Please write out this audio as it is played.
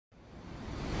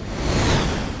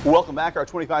Welcome back. Our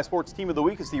 25 Sports Team of the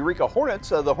Week is the Eureka Hornets.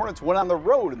 The Hornets went on the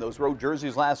road in those road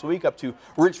jerseys last week up to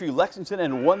Ridgeview, Lexington,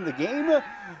 and won the game.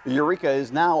 Eureka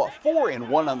is now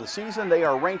 4-1 on the season. They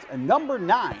are ranked number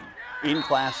 9 in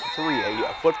Class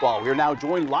 3A football. We are now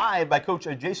joined live by Coach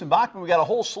Jason Bachman. We got a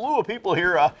whole slew of people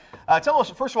here. Tell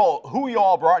us, first of all, who you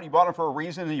all brought. You brought them for a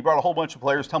reason, and you brought a whole bunch of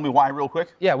players. Tell me why real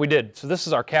quick. Yeah, we did. So this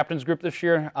is our captains group this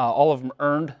year. All of them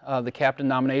earned the captain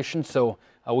nomination, so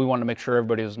we wanted to make sure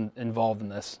everybody was involved in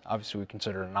this. Obviously, we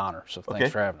consider it an honor, so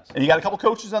thanks for having us. And you got a couple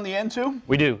coaches on the end, too?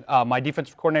 We do. My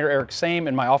defensive coordinator, Eric Same,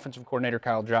 and my offensive coordinator,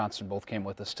 Kyle Johnson, both came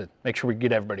with us to make sure we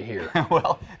get everybody here.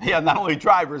 Well, yeah, not only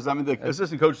drivers. I mean, the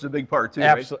assistant coach is a big part, too,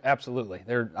 right? Absolutely.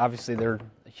 They're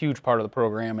a huge part of the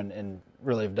program and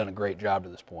really have done a great job to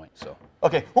this point. So.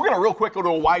 Okay, we're going to real quick go to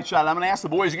a wide shot. I'm going to ask the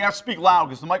boys. You're going to have to speak loud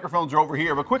because the microphones are over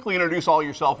here. But quickly introduce all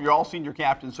yourself. You're all senior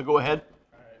captains, so go ahead.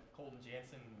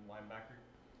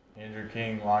 Andrew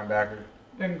King, linebacker.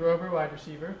 Ben Grover, wide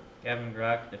receiver. Gavin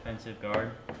Grock, defensive guard.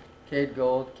 Cade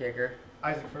Gold, kicker.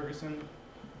 Isaac Ferguson,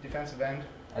 defensive end.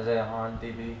 Isaiah Hahn,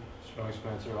 DB. Strong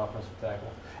Spencer, offensive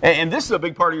tackle. And this is a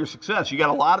big part of your success. You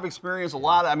got a lot of experience,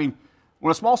 I mean,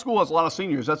 when a small school has a lot of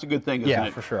seniors, that's a good thing, isn't it? Yeah,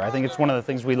 for sure. I think it's one of the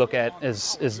things we look at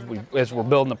as we're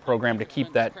building the program to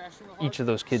keep each of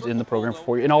those kids in the program for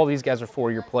 4 years. And all these guys are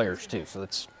 4-year players, too, so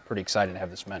it's pretty exciting to have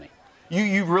this many.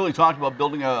 You've really talked about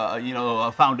building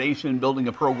a foundation, building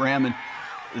a program,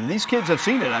 and these kids have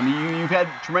seen it. I mean, you've had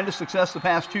tremendous success the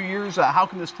past 2 years. How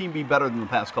can this team be better than the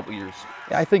past couple of years?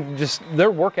 Yeah, I think just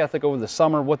their work ethic over the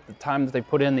summer, what the time that they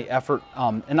put in, the effort,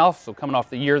 and also coming off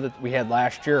the year that we had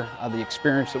last year, the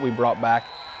experience that we brought back.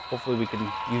 Hopefully we can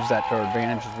use that to our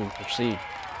advantage as we proceed.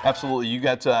 Absolutely. You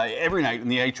got every night in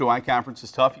the HOI conference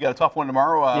is tough. You got a tough one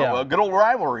tomorrow. A good old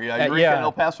rivalry. Eureka and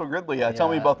El Paso Gridley. Tell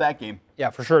me about that game. Yeah,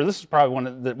 for sure. This is probably one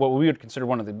of what we would consider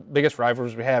one of the biggest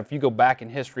rivalries we have. If you go back in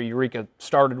history, Eureka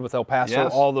started with El Paso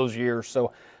all those years.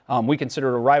 So we consider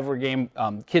it a rivalry game.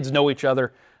 Kids know each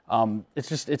other.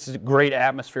 It's a great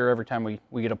atmosphere every time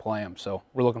we get to play them. So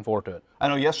we're looking forward to it. I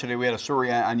know yesterday we had a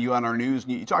story on you on our news,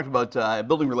 and you talked about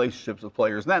building relationships with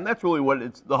players. And that's really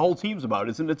what the whole team's about,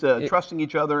 isn't it? Trusting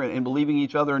each other and believing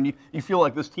each other, and you feel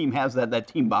like this team has that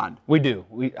team bond. We do.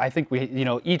 I think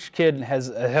each kid has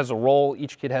a role.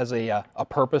 Each kid has a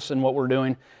purpose in what we're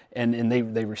doing, and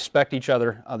they respect each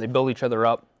other. They build each other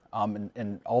up,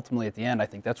 and ultimately at the end, I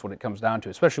think that's what it comes down to,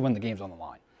 especially when the game's on the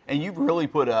line. And you've really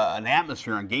put an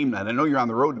atmosphere on game night. I know you're on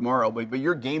the road tomorrow, but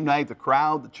your game night, the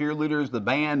crowd, the cheerleaders, the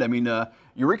band, I mean,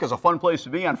 Eureka's a fun place to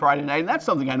be on Friday night, and that's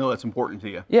something I know that's important to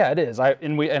you. Yeah, it is. I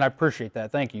appreciate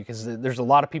that. Thank you, because there's a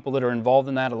lot of people that are involved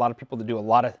in that, a lot of people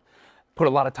that put a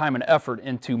lot of time and effort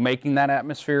into making that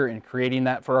atmosphere and creating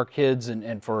that for our kids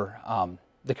and for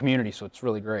the community, so it's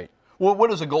really great. Well, what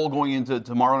is the goal going into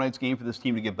tomorrow night's game for this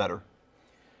team to get better?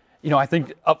 I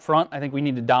think up front, I think we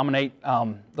need to dominate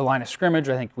the line of scrimmage.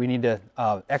 I think we need to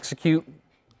execute.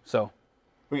 So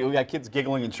we got kids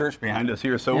giggling in church behind us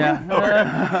here, so we're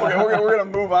going to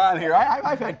move on here.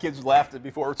 I've had kids laugh at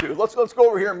before too. Let's go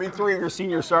over here and meet 3 of your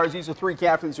senior stars. These are 3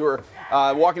 captains who are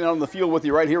walking out on the field with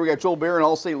you right here. We got Joel Barron,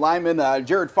 All-State lineman,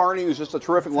 Jared Farney, who's just a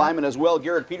terrific lineman as well.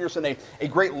 Garrett Peterson, a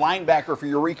great linebacker for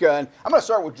Eureka. And I'm going to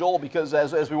start with Joel because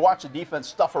as we watch the defense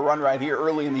stuff a run right here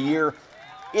early in the year,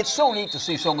 it's so neat to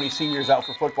see so many seniors out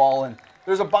for football, and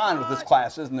there's a bond with this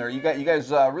class, isn't there? You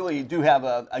guys really do have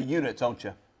a unit, don't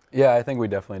you? Yeah, I think we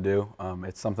definitely do.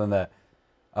 It's something that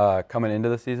coming into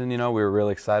the season, we were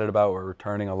really excited about. We're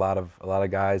returning a lot of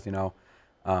guys,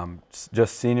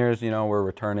 just seniors. We're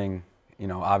returning.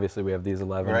 Obviously we have these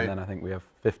 11, and then I think we have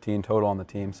 15 total on the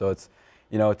team. So it's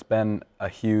been a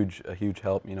huge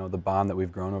help. The bond that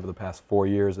we've grown over the past 4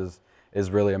 years is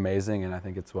really amazing, and I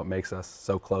think it's what makes us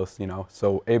so close,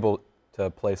 so able to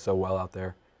play so well out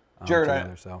there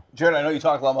together. Jared, I know you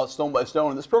talk a lot about Stone by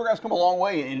Stone, and this program's come a long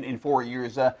way in 4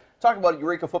 years. Talk about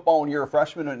Eureka football when you're a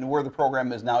freshman and where the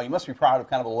program is now. You must be proud of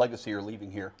kind of the legacy you're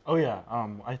leaving here. Oh, yeah.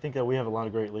 I think that we have a lot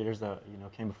of great leaders that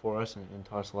came before us and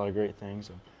taught us a lot of great things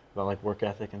about like work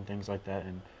ethic and things like that,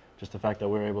 and just the fact that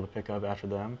we were able to pick up after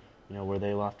them, where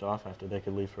they left off after they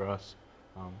could leave for us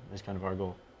is kind of our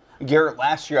goal. Garrett,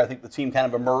 last year I think the team kind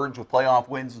of emerged with playoff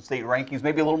wins and state rankings,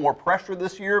 maybe a little more pressure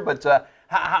this year, but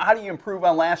how do you improve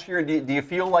on last year? And do you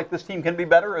feel like this team can be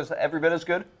better, every bit as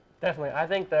good? Definitely. I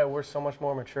think that we're so much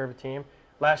more mature of a team.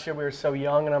 Last year we were so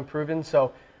young and unproven,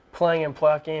 so playing in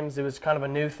playoff games, it was kind of a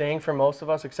new thing for most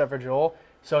of us except for Joel.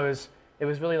 So it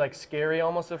was really like scary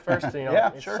almost at first.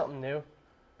 It's something new.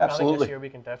 Absolutely. I think this year we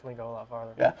can definitely go a lot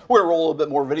farther. Yeah, we're going to roll a little bit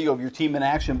more video of your team in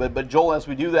action, but Joel, as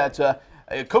we do that,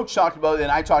 Coach talked about, and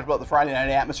I talked about the Friday night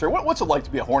atmosphere. What's it like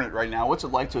to be a Hornet right now? What's it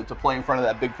like to play in front of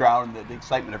that big crowd and the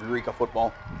excitement of Eureka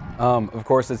football? Of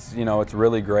course, it's it's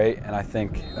really great, and I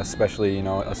think especially in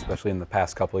the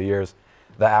past couple of years,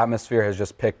 the atmosphere has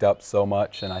just picked up so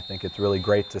much, and I think it's really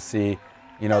great to see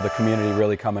the community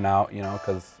really coming out,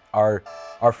 because our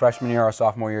freshman year, our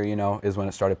sophomore year, is when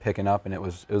it started picking up, and it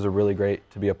was a really great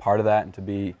to be a part of that and to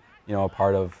be a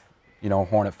part of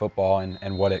Hornet football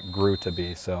and what it grew to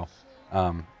be. So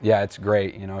yeah, it's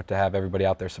great to have everybody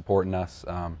out there supporting us.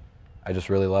 I just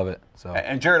really love it. So.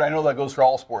 And Jared, I know that goes for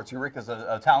all sports. Eureka's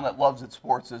a town that loves its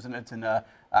sports, isn't it? And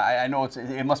I know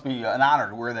it must be an honor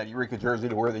to wear that Eureka jersey,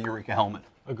 to wear the Eureka helmet.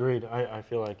 Agreed. I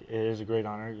feel like it is a great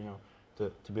honor,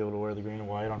 to be able to wear the green and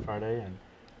white on Friday, and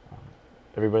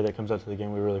everybody that comes out to the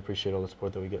game, we really appreciate all the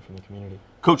support that we get from the community.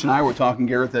 Coach and I were talking,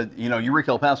 Garrett, that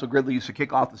Eureka El Paso Gridley used to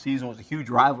kick off the season, was a huge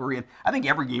rivalry, and I think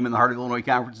every game in the Heart of Illinois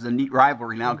Conference is a neat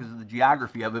rivalry now because of the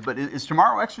geography of it. But is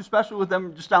tomorrow extra special with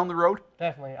them just down the road?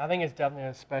 Definitely. I think it's definitely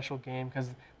a special game because,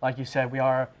 like you said, we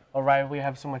are a rival. We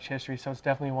have so much history, so it's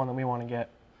definitely one that we want to get.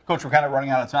 Coach, we're kind of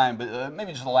running out of time, but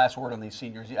maybe just the last word on these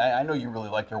seniors. I know you really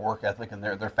like their work ethic and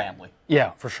their family.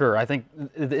 Yeah, for sure. I think,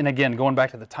 and again, going back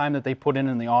to the time that they put in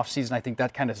the offseason, I think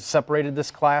that kind of separated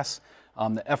this class.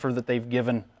 The effort that they've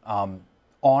given on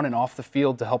and off the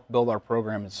field to help build our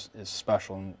program is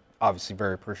special, and obviously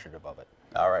very appreciative of it.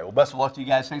 All right. Well, best of luck to you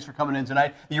guys. Thanks for coming in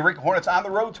tonight. The Eureka Hornets on the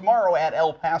road tomorrow at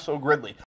El Paso Gridley.